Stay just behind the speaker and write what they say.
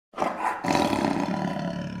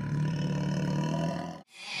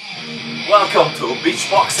Welcome to beach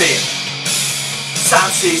boxing.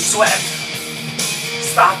 Sunset sweat.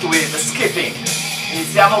 Start with skipping.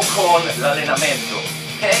 Iniziamo con l'allenamento,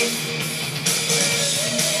 ok?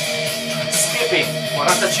 Skipping,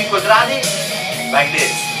 45 gradi, like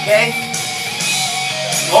this, ok?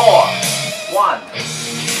 More. 1,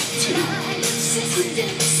 2, 3,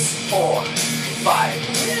 4, 5,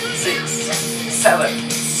 6, 7,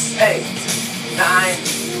 8, 9,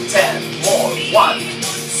 10. More. 1,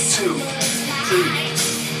 2, 3,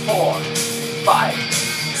 4, 5,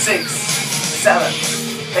 6, 7,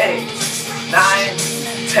 8, 9,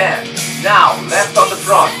 10. Now, left on the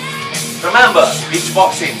front. Remember, beach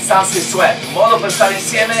boxing, sunset sweat, un modo per stare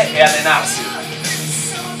insieme e allenarsi.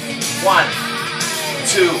 1,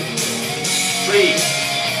 2, 3,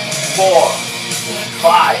 4,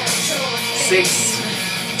 5, 6,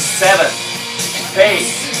 7, 8,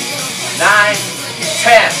 9,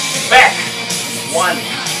 10. Back.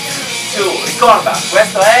 1, 2, ricorda,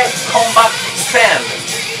 questo è combat stand.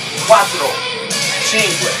 4,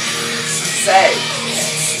 5, 6,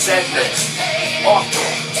 7, 8,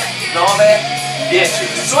 9, 10.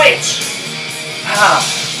 Switch.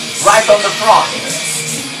 Right on the front.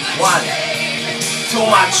 1, too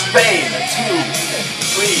much pain. 2,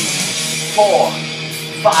 3, 4,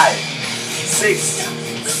 5, 6,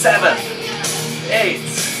 7, 8,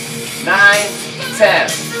 9,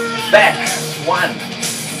 10. Back. 1,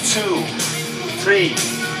 2, 3,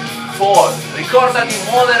 4. Ricorda di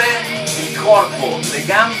muovere il corpo, le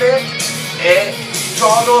gambe e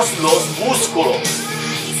todos los músculos.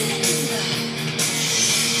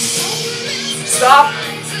 Stop.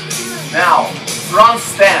 Now, front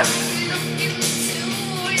stand.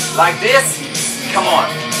 Like this. Come on.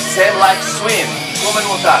 Same like swim. Come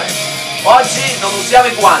nuotare. Oggi non usiamo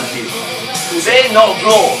i guanti. Today no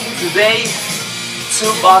glove. Today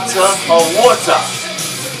 2 bottles of water.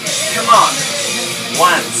 Come on.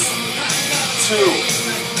 1, 2,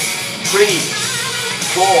 3,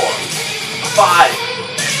 4, 5,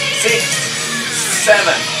 6,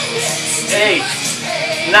 7, 8,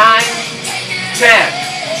 9, 10.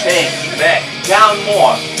 Change back, down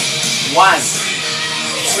more. 1,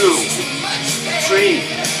 2, 3,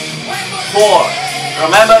 4.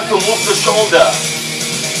 Remember to move the shoulder.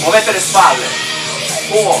 Muovete le spalle.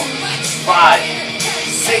 4, 5,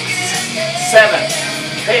 6, 7,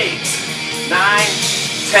 8, 9,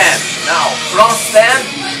 10. Now front stand.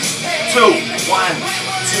 2, 1,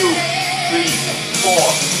 2, 3,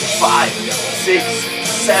 4, 5, 6,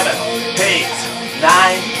 7, 8,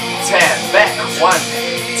 9, 10. Back. 1,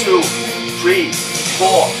 2, 3,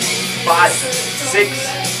 4, 5, 6,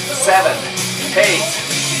 7, 8,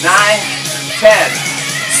 9, 10.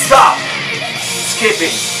 Stop.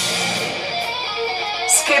 Skipping.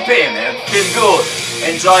 Skipping and feel good.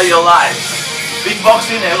 Enjoy your life.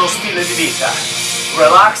 Beatboxing è uno stile di vita.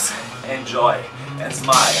 Relax, enjoy and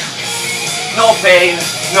smile. No pain,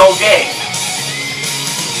 no gain.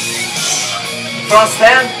 Front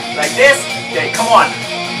stand like this. Okay, come on.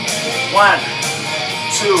 1,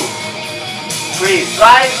 2, 3.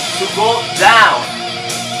 Try to go down.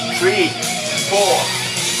 3, 4,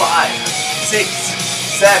 5, 6,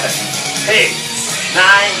 7, 8,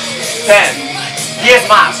 9, 10. 10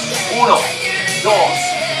 más. 1, 2,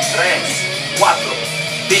 3, 4,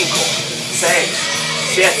 5,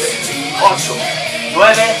 6, 7, 8,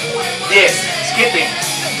 9, 10. Skipping.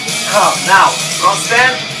 Now, front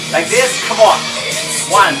stand like this. Come on.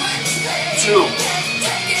 1, 2,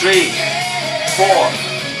 3, 4,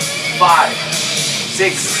 5,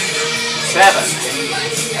 6, 7,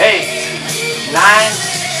 8, 9,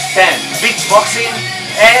 10. Beach boxing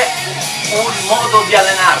è un modo di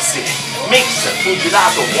allenarsi. Mix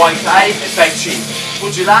pugilato, muay thai e tai chi.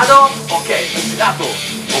 Pugilato, ok, pugilato,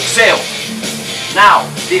 boxeo. Now,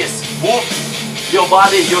 this, move your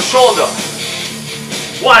body, your shoulder.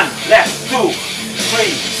 1, left, 2,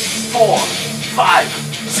 3, 4, 5,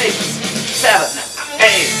 6, 7,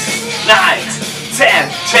 8, 9,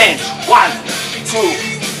 10. Change. 1, 2,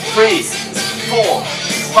 3, 4,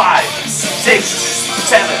 5, 6,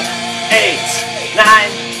 7, 8,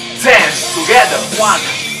 9, 10. Together. 1,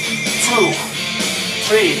 2,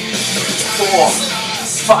 3, 4,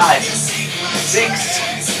 5, 6,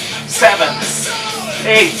 7,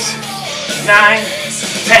 8, 9,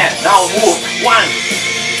 10. Now move. 1,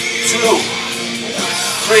 2,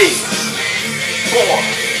 3, 4,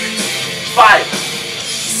 5,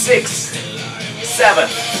 6, 7,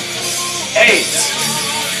 8,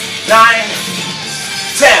 9,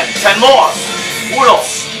 10. 10 more. 1,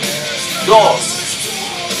 2,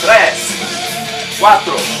 3,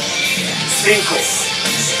 4, 5,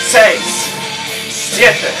 6,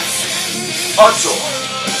 7, 8,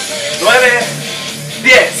 9,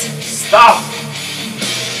 10. Stop.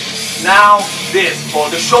 Now this for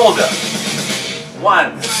the shoulder.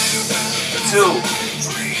 1, 2,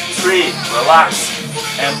 3. Relax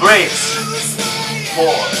and breathe. 4,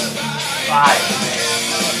 5,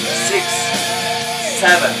 6,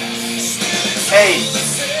 7, 8,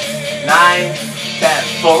 9, 10.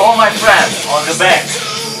 For all my friends on the back.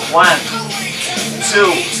 1,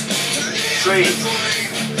 2, 3,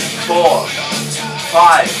 4,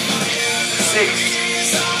 5, 6,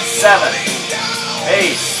 7,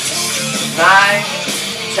 8, 9,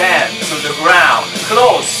 10. To the ground.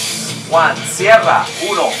 Close. 1. Cierra.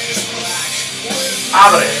 1.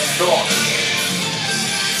 Abre. 2.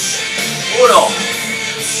 1.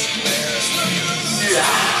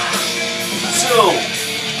 2.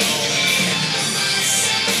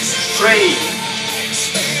 3.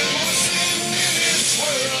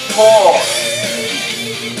 4.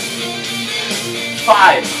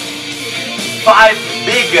 5. 5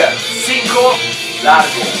 bigger. 5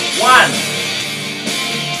 largo. 1.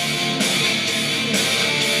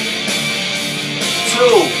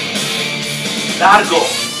 2. Largo.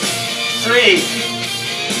 3.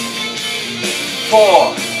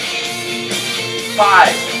 4.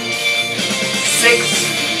 5. 6.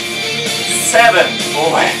 7.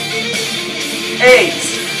 8.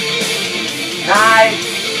 9.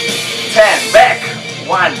 10. Back.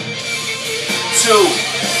 1. 2.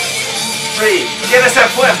 3. Quiere ser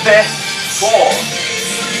fuerte. 4.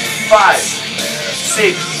 5.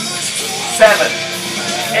 6. 7.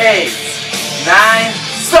 8. 9.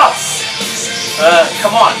 Stop.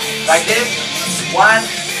 Come on. Like this. 1,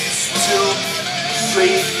 2,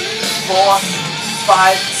 3, 4,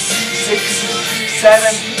 5, 6,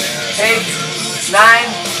 7, 8, 9,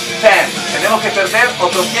 10. Tenemos que perder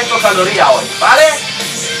 800 calorías hoy, ¿vale?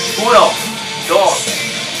 1, 2,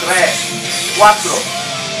 3, 4,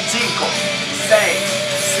 5, 6,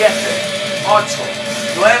 7, 8,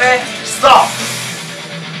 9. Stop.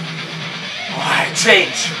 Alright,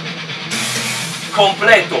 change.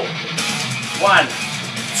 Completo. 1,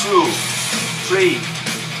 2, 3,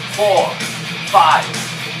 4, 5,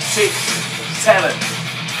 6, 7,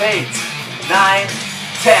 8, 9,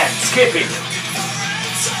 10. Skipping.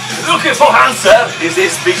 Looking for answer. This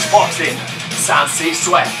is beach boxing. Sunset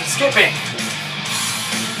sweat. Skipping.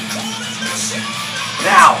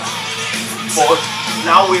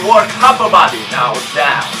 Now we work upper body. Now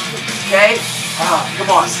down. Okay?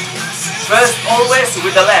 Come on. First, always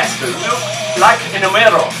with the left. Look like in a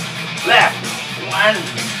mirror. Left. 1, 2,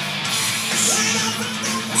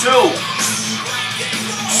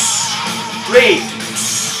 3,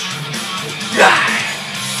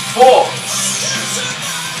 4,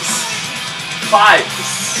 5,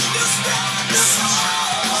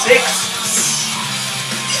 6,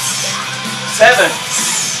 7,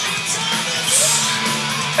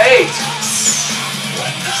 8,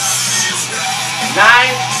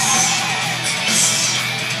 9,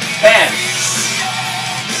 10.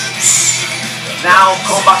 Now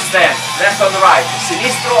combat stand, left on the right,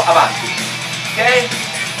 sinistro avanti, okay?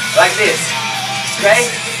 Like this, okay?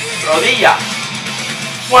 Rodilla.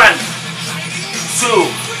 1, 2,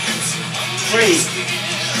 3,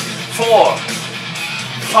 4,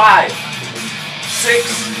 5, 6,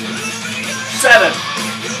 7,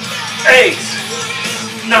 8,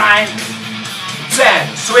 9,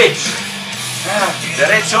 10. Switch.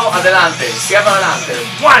 Derecho adelante, izquierdo adelante.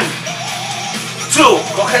 1, 2,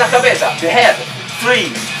 coge la cabeza, the head.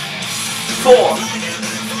 3, 4,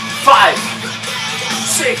 5,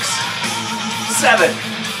 6, 7,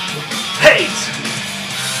 8,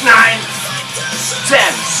 9,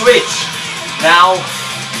 10. Switch. Now,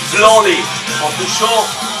 slowly, to show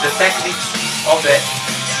the techniques of the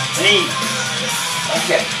knee.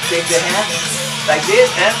 Okay, take the hand like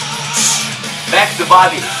this and back the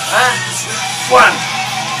body. 1,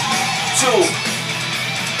 2,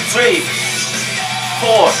 3,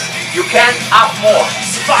 4. You can up more.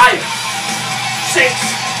 5, 6,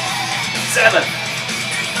 7,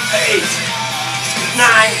 8,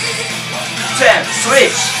 9, 10.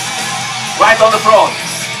 Switch. Right on the front.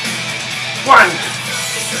 1,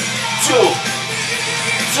 2,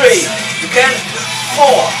 3. You can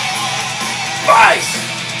 4, 5,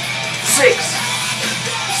 6,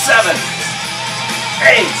 7,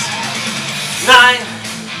 8, 9,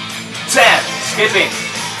 10. Skipping.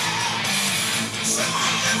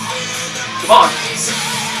 Come on.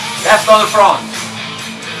 Left on the front.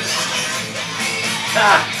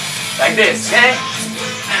 Like this, okay?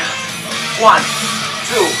 1,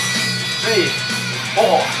 2, 3,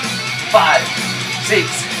 4, 5, 6,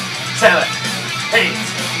 7, 8,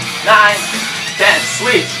 9, 10.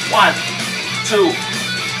 Switch. 1, 2,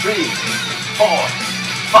 3, 4,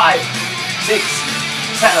 5, 6,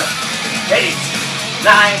 7, 8,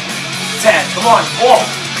 9, 10. Come on. 1,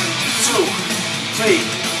 2, 3,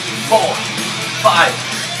 4, 5,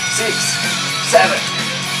 6, 7,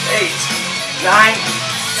 8, 9,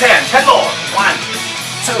 10. 10 more. 1,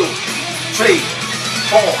 2, 3,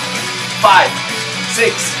 4, 5,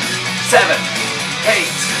 6, 7, 8,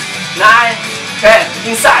 9, 10.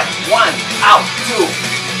 Inside. 1, out. 2,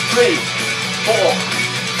 3, 4,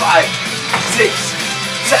 5, 6,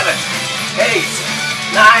 7, 8,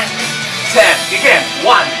 9, 10. Again.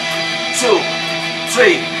 1, 2,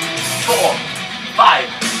 3, 4, 5,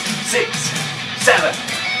 6, 7,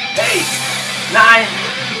 8, 9,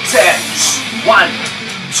 10. 1,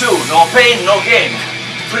 2, no pain, no gain.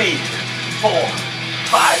 3, 4,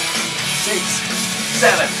 5, 6,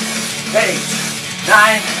 7, 8,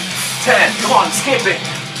 9, 10. Come on, skipping.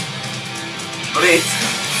 Breathe.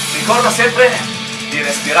 Ricorda sempre di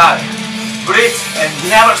respirare. Breathe and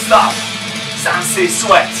never stop. Sunset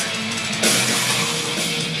sweat.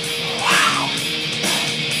 Wow.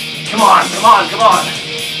 Come on, come on, come on.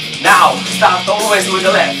 Now, start always with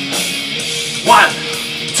the left. 1,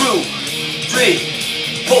 2, 3,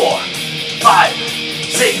 4, 5,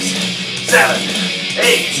 6, 7,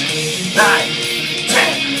 8, 9,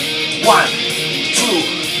 10. 1, 2,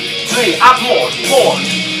 3, up more. 4,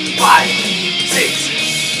 5, 6,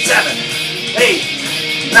 7, 8,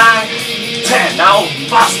 9, 10. Now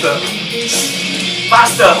faster.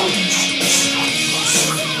 Faster.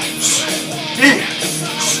 Here.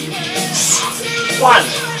 1,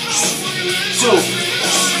 2,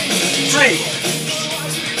 3,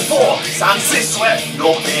 4. Sunset sweat.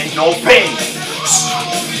 No pain, no pain.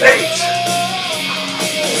 8,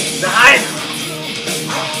 9,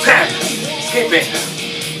 10. Skipping.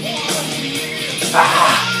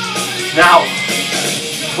 Now,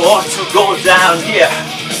 for to go down here.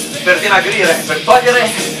 Per dimagrire, per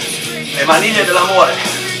togliere le maniglie dell'amore.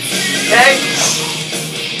 Ok?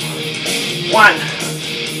 1,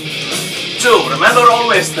 2. Remember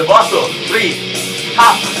always the bottle. 3,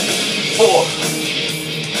 up. 4,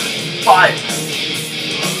 5,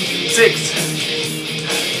 6,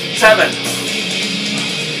 7,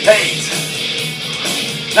 8,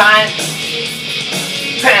 9,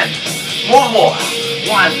 10. One more.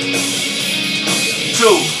 1,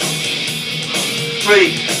 2,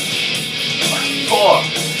 3, 4,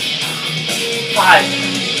 5,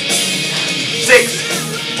 6,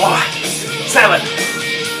 7,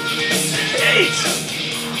 8,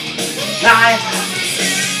 9,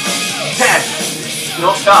 10.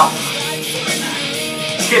 No stop.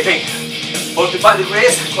 Skipping. 45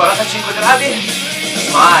 degrees, 45 gradi.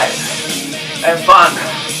 Smile. And fun.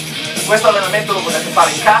 Questo allenamento lo potete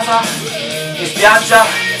fare in casa, in spiaggia,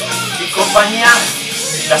 in compagnia,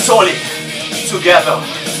 da soli, together,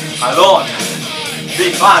 alone.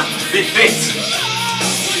 Be fun, be fit.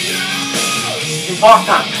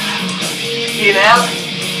 Important. Inhale,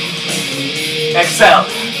 exhale.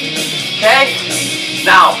 Okay?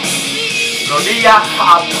 Now, rodilla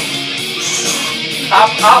up,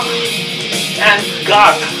 up, up, and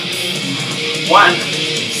guard. 1,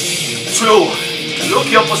 2. Look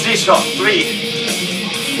your position.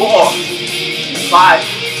 3, 4, 5,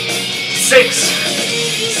 6,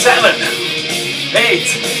 7,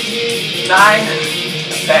 8, 9,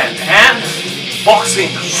 10. And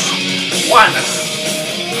boxing. 1,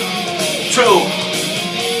 2,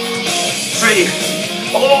 3.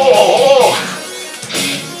 Oh,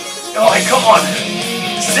 come on.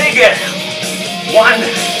 Sing it. 1,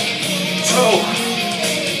 2,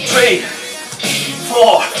 3,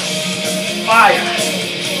 4, 5,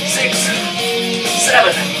 6,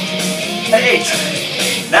 7, 8,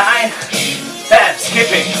 9, 10.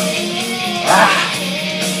 Skipping.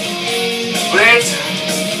 Breathe.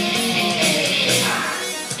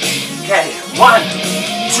 Okay. 1,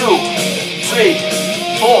 2, 3,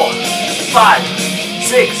 4, 5,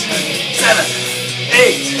 6, 7,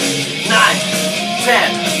 8, 9,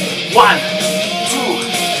 10. 1, 2,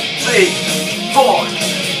 3, 4,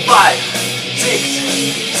 5, 6,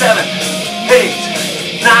 7, 8,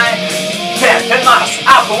 9, 10. 10 miles.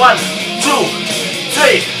 Up. 1, 2,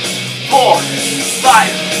 3, 4,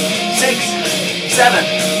 5, 6, 7,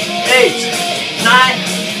 8, 9,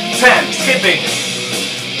 10. Skipping.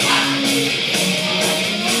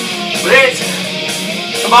 Breathe.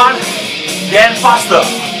 Come on. Again faster.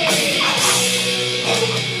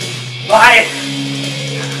 Bye.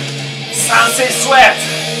 Sunset sweat.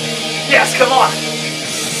 Yes, come on.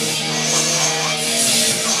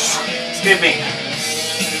 Skipping.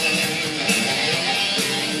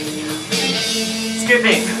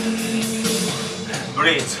 Skipping.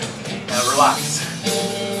 Breathe and relax.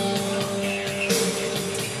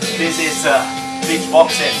 This is beach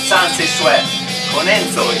boxing, Sunset Sweat, con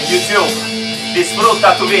Enzo in YouTube.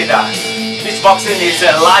 Disfruta tu vida. Beach boxing is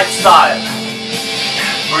a lifestyle.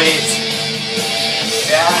 Breathe.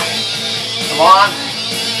 Yeah. Come on.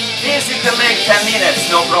 This you can make 10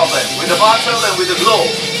 minutes, no problem. With the bottle and with the glove.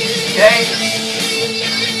 Okay?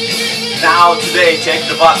 Now today check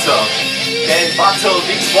the bottle. Okay, bottle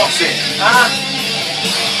beach boxing.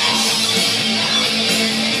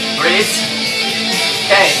 Breathe.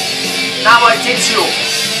 Okay. Now I teach you.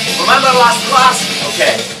 Remember last class?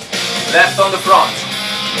 Okay. Left on the front.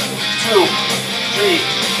 2, 3,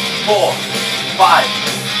 4, 5,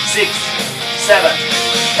 6, 7,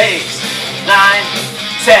 8, 9,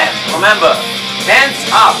 10. Remember, hands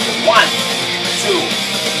up. 1, 2,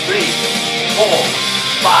 3, 4,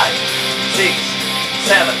 5, 6,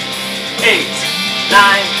 7, 8,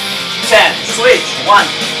 9, 10. Switch. 1,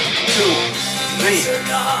 2, 3,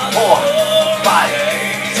 4, 5,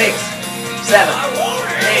 6, 7,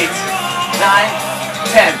 8, 9,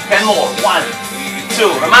 10. 10 more. 1,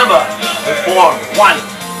 2. Remember, we form. 1,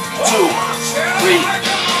 2, 3,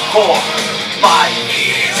 4, 5,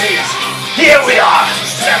 6. Here we are.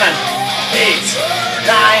 7, 8,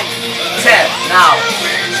 9, 10. Now,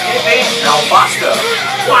 skipping. Now faster.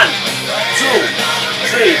 1, 2,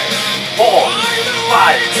 3, 4,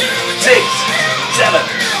 5, 6, 7,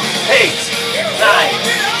 8, 9,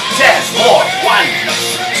 10. More. 1,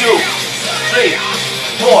 2, 3,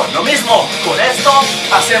 4. Lo mismo. Con esto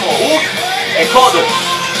hacemos hook y codo.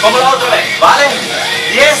 Como la otra vez. ¿Vale?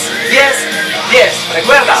 10, 10, 10.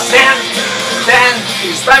 Recuerda. 10, 10.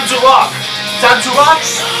 It's time to rock. Time to rock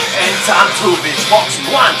and time to beach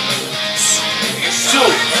boxing. 1, 2,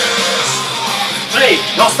 3.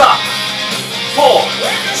 No stop. 4,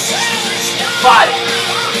 5,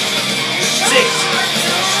 6,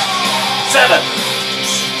 7,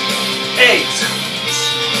 8,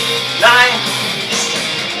 9,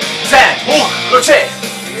 10. Hook, rotate.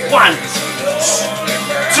 1,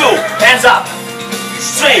 2, hands up.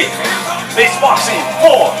 3, beach boxing.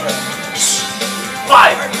 4,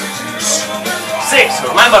 5, 6.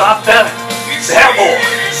 Remember after the elbow.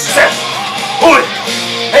 7,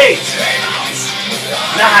 8,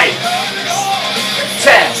 9,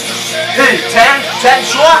 10. 10, 10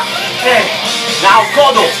 short. Okay. Now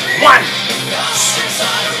codo. 1,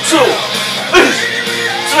 2,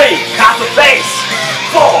 3. Cut the face.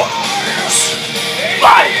 4,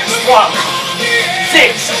 5, strong.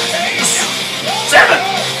 6, 7,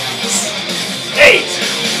 8,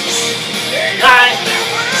 9,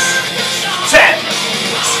 10.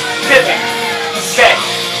 Dipping. Okay.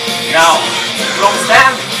 Now from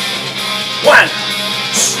stand. 1,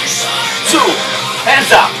 2.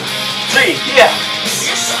 Hands up. 3. Here.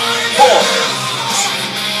 4,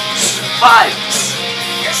 5,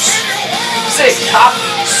 6. Up.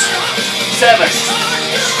 7,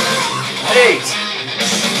 8,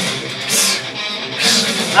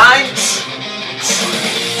 9,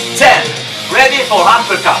 10. Ready for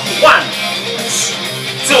uppercut. 1,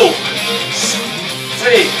 2,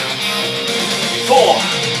 3, 4,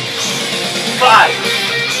 5,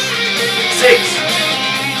 6,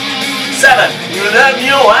 7. You learn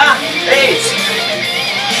new, huh? 8,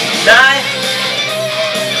 9,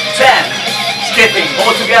 10. Skipping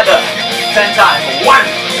all together. 10 times. 1,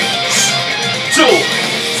 2,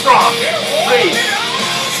 strong. 3,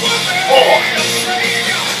 4,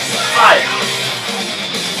 5,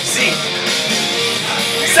 6,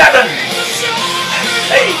 7,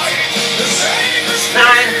 8,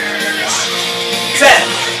 9, 10.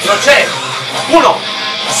 Rotate. 1,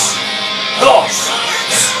 2,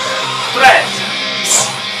 3,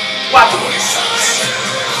 4, 5,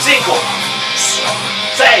 6,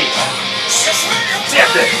 7,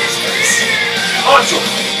 8,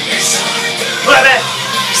 9,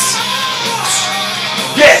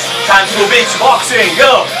 10. Time to beach boxing.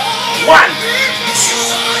 Go. 1,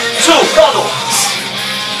 2, codo.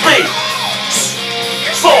 3,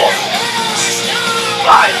 4,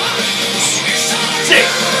 5, 6,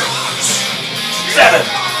 7,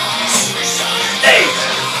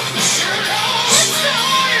 8,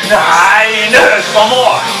 9. One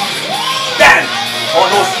more. 10.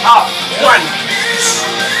 Almost up. 1,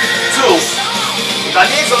 2. Got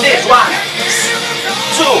this on this. 1,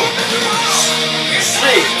 2,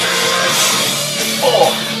 3,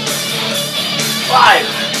 4, 5,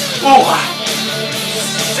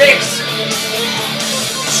 6,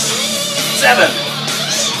 7,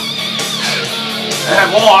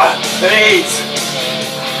 and more. 8,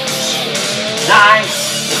 9,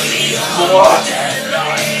 more.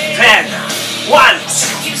 10. 1,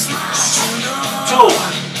 2,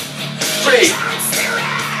 3,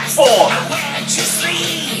 4,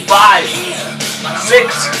 5,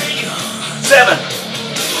 6, 7,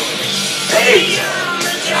 8,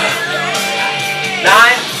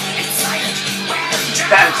 9,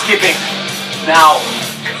 10. Skipping. Now,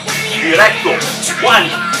 directo.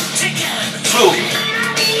 1, 2,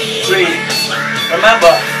 3.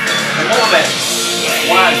 Remember the movement.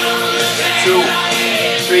 1, 2,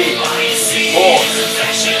 3, 4,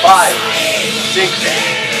 5, 6,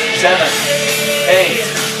 7, 8,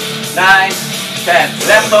 9, 10.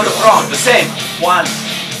 Left on the front, the same. 1,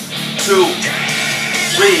 2,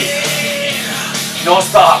 3. No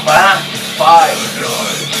stop, 5,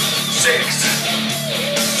 6,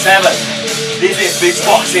 7. This is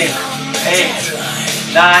beachboxing. 8,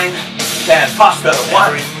 9, 10. Faster.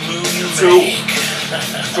 1, 2,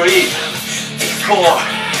 3, 4,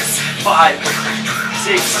 5,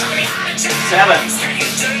 6, 7,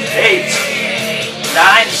 8,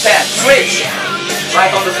 9, 10. Switch.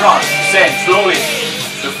 Right on the front. Same. Slowly.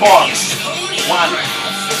 The form. 1,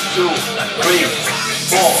 2, 3,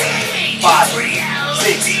 4, 5,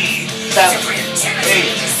 6, 7,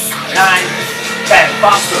 8, 9, 10.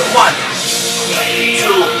 Faster. 1,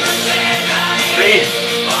 2, 3,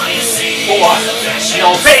 4.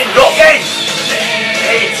 No pain, no gain.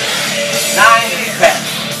 8, 9, 10.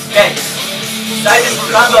 Ok. Stai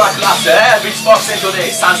disfrutando la clase, Beachboxing today,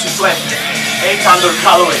 Sunset Sweat, 800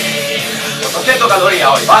 calories. 800 calorías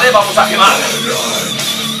hoy, ¿vale? Vamos a quemar.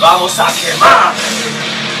 Vamos a quemar.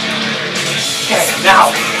 Okay,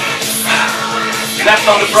 now. Left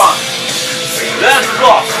on the front. Learn to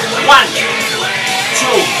block. 1,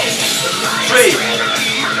 2, 3,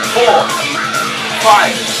 4,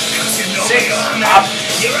 5, 6, up,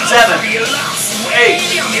 7, 8,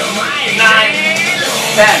 9,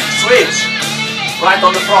 10. Switch. Right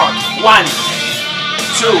on the front. 1,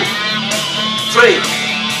 2, 3,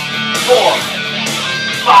 4,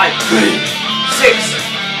 5, 6,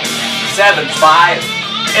 7, 5,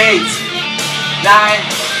 8, 9,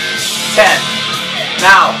 10.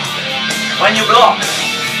 Now, when you block,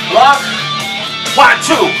 1,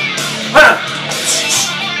 2,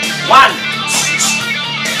 1,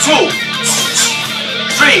 2,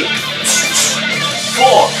 3,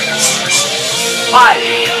 4, 5,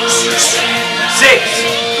 6,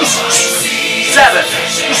 7,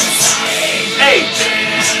 8,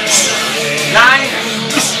 9,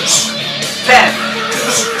 10.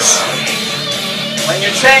 When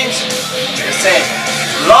you change, the same.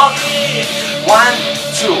 Block. 1,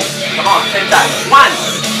 2. Come on, same time. 1,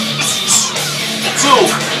 2,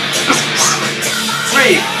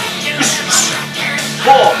 3,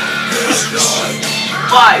 4,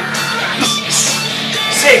 5,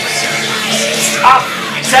 6, up,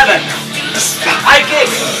 7. High kick.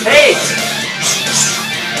 8,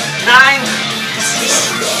 9,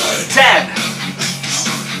 10.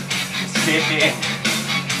 Skipping.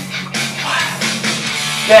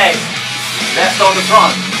 Okay. Left on the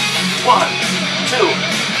front. 1, 2,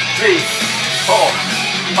 3, 4,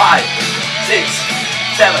 5, 6,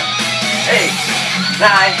 7, 8,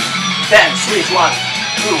 9, 10. Switch. 1,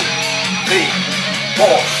 2, 3, 4,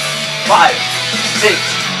 5, 6,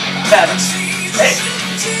 7, 8,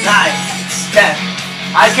 9, 10.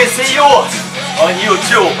 I can see you on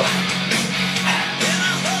YouTube.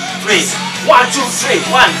 3, 1, 2, 3,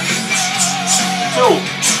 1, 2,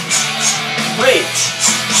 3,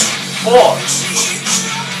 4,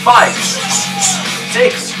 5,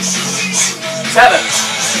 6, 7,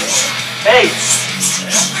 8,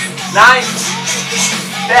 9,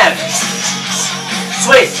 10.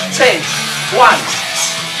 Switch, change. 1,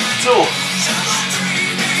 2,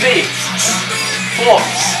 3, 4,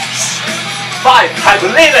 5. I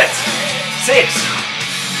believe it. 6,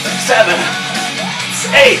 7,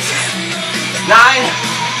 8, 9,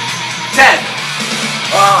 10.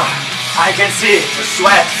 I can see the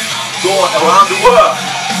sweat going around the world.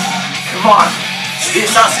 Come on.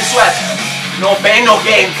 This is sweat. No pain, no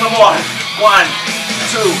gain. Come on. 1,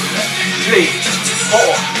 2, 3, 4,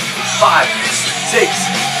 5, 6,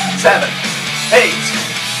 7, 8,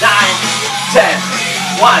 9, 10.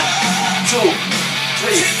 1, 2,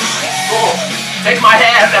 3, 4. Take my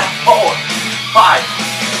hand. 4, 5,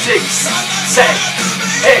 6, 7,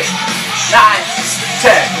 8, 9,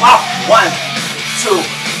 10. Up. 1, 2,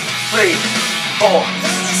 3, 4,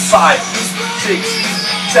 5, 6,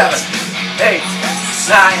 7, 8,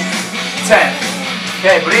 9, 10.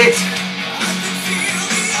 Okay, breathe.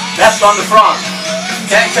 Left on the front.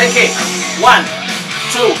 Okay, take it. 1,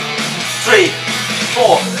 2, 3,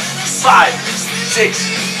 4, 5, 6,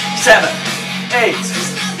 7, 8,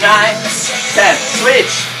 9, 10.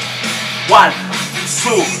 Switch. 1,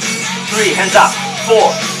 2, 3. Hands up.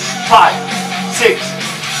 4, 5, 6,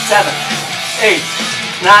 7, 8,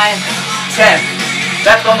 9, 10.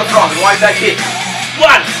 Left on the front, muay thai kick.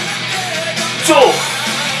 1, 2,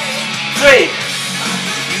 3,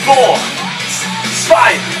 4,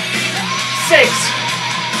 5, 6,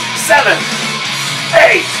 7,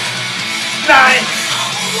 8, 9,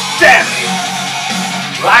 10.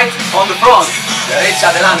 Right on the front, derecha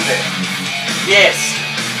adelante. 10,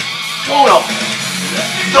 1,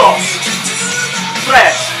 2,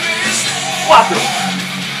 3, 4, 5,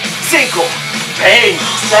 6, 7, 8,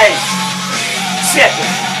 9,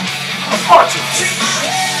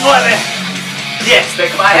 10.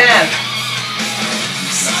 Take my hand.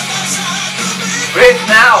 Breathe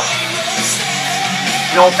now.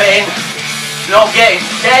 No pain, no gain,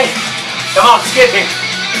 okay? Come on, skipping.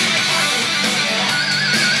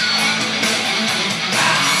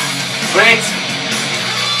 Breathe.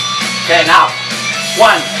 Okay, now.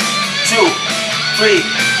 1, 2, 3,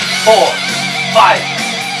 4, 5,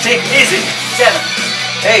 6, easy. 7,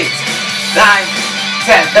 8, 9,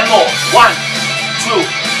 10. 10 more. 1, 2,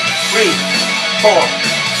 3, 4,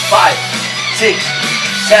 5, 6,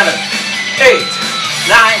 7, 8,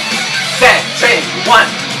 9, 10. Change. 1,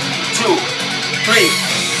 2, 3,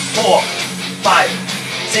 4, 5,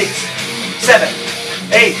 6, 7,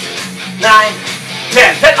 8, 9,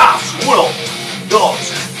 10. 10 up. 1, 2,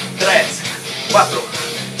 3, 4, 5,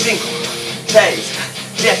 6, 7, 8,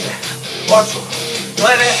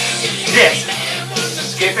 9, 10.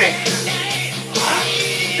 Skipping.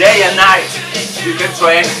 Day and night. You can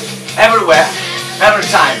train everywhere, every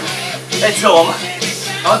time. At home,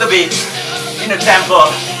 on the beach, in a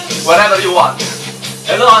temple, wherever you want.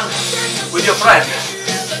 Alone, with your friend.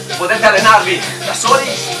 Potete allenarvi da soli,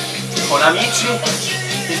 con amici,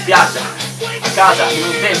 in spiaggia, a casa, in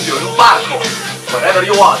un tempio, in un parco, wherever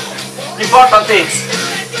you want. The important things.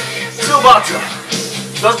 2 bottles.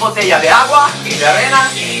 2 botellas de agua, de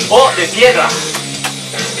arena o de piedra.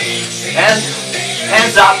 And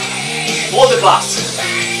hands up, hold the glass.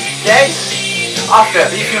 Okay? After,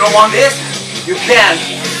 if you don't want this, you can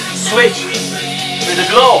switch to the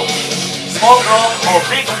glow. Small glow or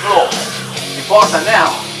big glow. Important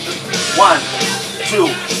now. 1, 2,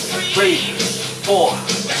 3, 4,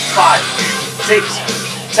 5, 6,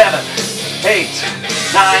 7, 8,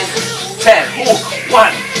 9, 10. Hook.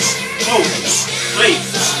 1, 2, 3,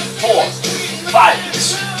 4, 5,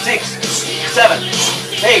 6, 7,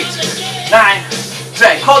 8, 9,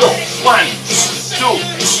 10. Cuddle. 1, 2,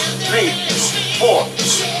 3, 4,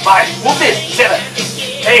 5. Move this. 7,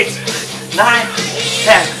 8, 9,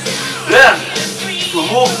 10. Learn to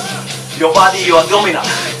move your body, your abdominal,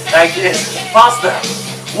 like this. Faster.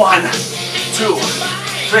 1, 2,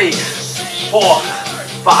 3, 4,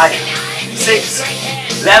 5, 6.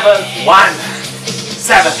 Level 1,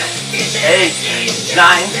 7, 8,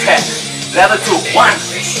 9, 10. Level 2. 1,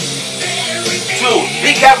 2.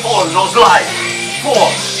 Be careful, no slide. 4,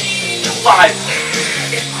 5,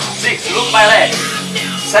 6. Look my leg.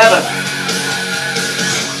 7,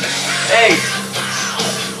 8,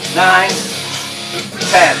 9,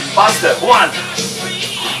 10. Faster. 1,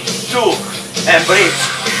 2, and breathe.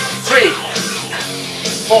 3,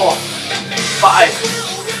 4, 5,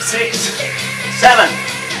 6, 7,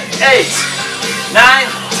 8, 9,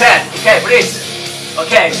 10. Okay, breathe.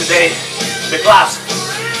 Okay, today the class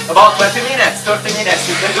about 20 minutes, 30 minutes.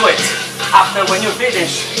 You can do it. After, when you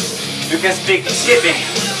finish, you can speak skipping.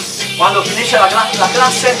 Quando finisce la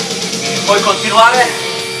classe, puoi continuare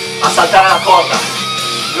a saltare la corda.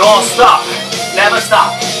 No stop, never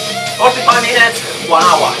stop. 45 minutes, 1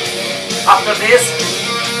 hour. After this,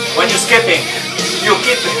 when you're skipping, you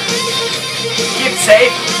keep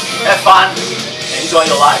safe, have fun, enjoy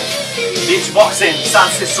your life. Beach boxing,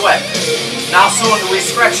 sunset sweat. Now soon we're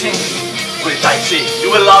stretching with Tai Chi. You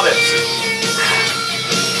will love it.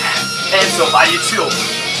 Enzo by YouTube.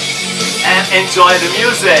 And enjoy the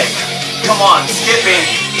music. Come on, skipping.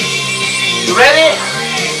 You ready?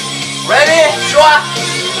 Ready? Sure?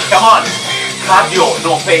 Come on. Cardio,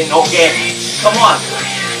 no pain, no gain. Come on.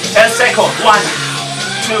 10 seconds. 1,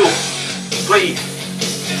 2, 3,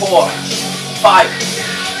 4, 5,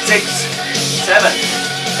 6, 7,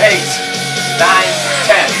 8, 9,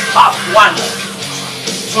 10. Up. 1,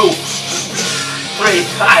 2, 3,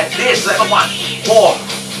 5. This level 1, 4,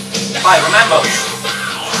 5. Remember.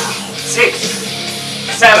 6,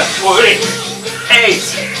 7, 8,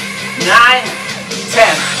 9,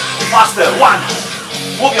 10. Faster. 1.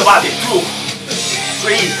 Move your body. 2,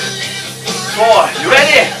 3, 4. You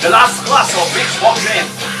ready? The last class of beach boxing.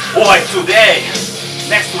 Boy, today.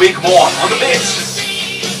 Next week more on the beach.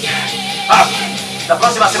 Up. La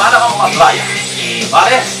próxima semana vamos a la playa.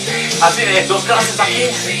 ¿Vale? Así de 2 clases aquí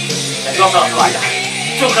y 2 a la playa.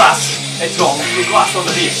 2 clases. Let's go, we go out on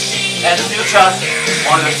the beach. And the future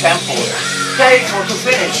on the temple. Okay, for to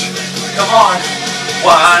finish. Come on.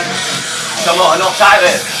 One. Come on, no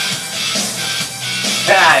tired.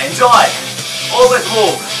 Yeah, enjoy. Always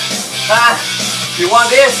move. If you want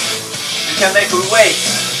this, you can make a weight.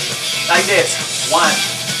 Like this. 1,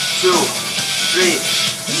 2, 3,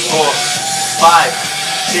 4, 5,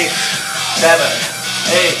 6, 7,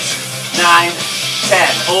 8, 9, 10.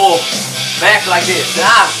 Oh, back like this.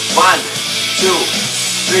 1, 2,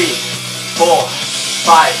 3, 4,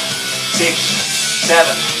 5, 6, 7,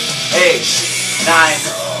 8, 9,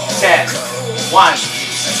 10. 1,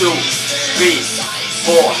 2, 3,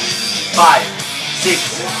 4, 5, 6,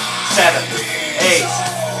 7, 8,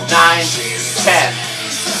 9, 10.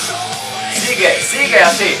 Sigue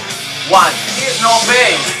así. 1, is no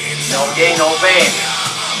pain. No gain, no pain.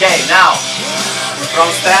 Okay, now,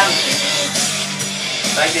 from stand,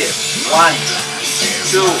 like this. 1,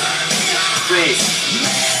 2, 3,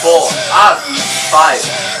 4, up, 5,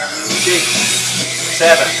 6,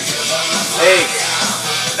 7, 8,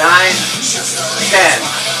 9, 10.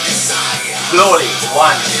 Slowly.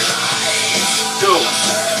 1, 2,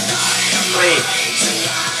 3,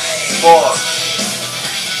 4,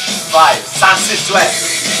 5. Sunset sweat.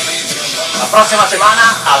 La próxima semana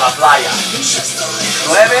a la playa.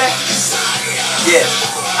 9, 10.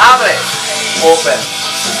 Abre. Open.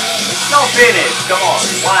 No finish. Come on.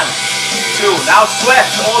 1, 2. Now sweat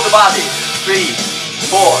all the body. 3,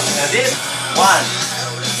 4. And this. 1,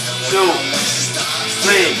 2,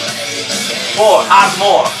 3, 4. Hard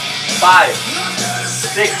more. 5,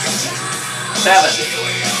 6, 7,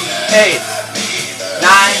 8,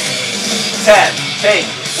 9, 10. Take.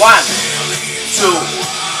 1, 2,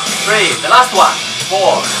 3. The last one.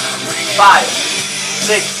 4, 5,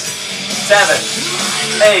 6, 7,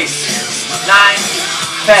 8, 9,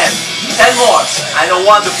 10. 10 more. I don't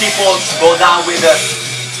want the people to go down with the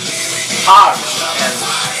arms and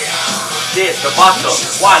this, the bottom.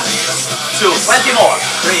 1, 2, 20 more.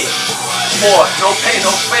 3, 4. No pain,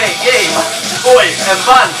 no pain. Game. Boys and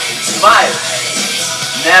fun. Smile.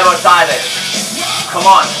 Never tired. Come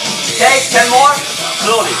on. Take 10 more.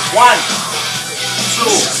 Slowly. 1, 2,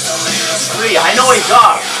 3. I know it's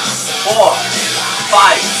hard. 4,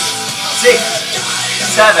 5, 6,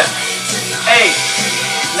 7, 8,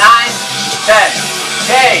 9, 10.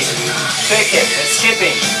 Okay. Take it. And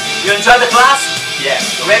skipping. You enjoy the class?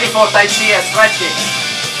 Yes. Ready for Tai Chi and stretching?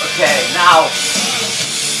 Okay. Now,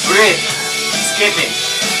 breathe. Skipping.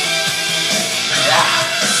 Yeah.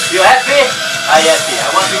 You happy? I'm happy. I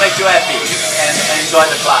want to make you happy and enjoy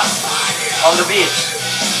the class. On the beach,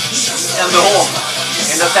 in the home,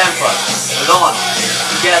 in the temple, alone,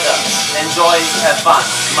 together, enjoy, have fun,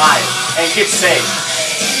 smile, and keep safe.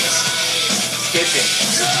 Skipping.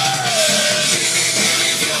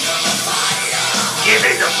 Give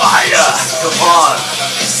it the fire! Come on!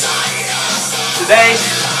 Today,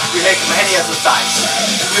 we make many exercises.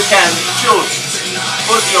 You can choose,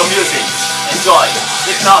 put your music, enjoy.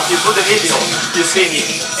 If not, you put the video, you see me,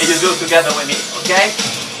 and you do it together with me, okay?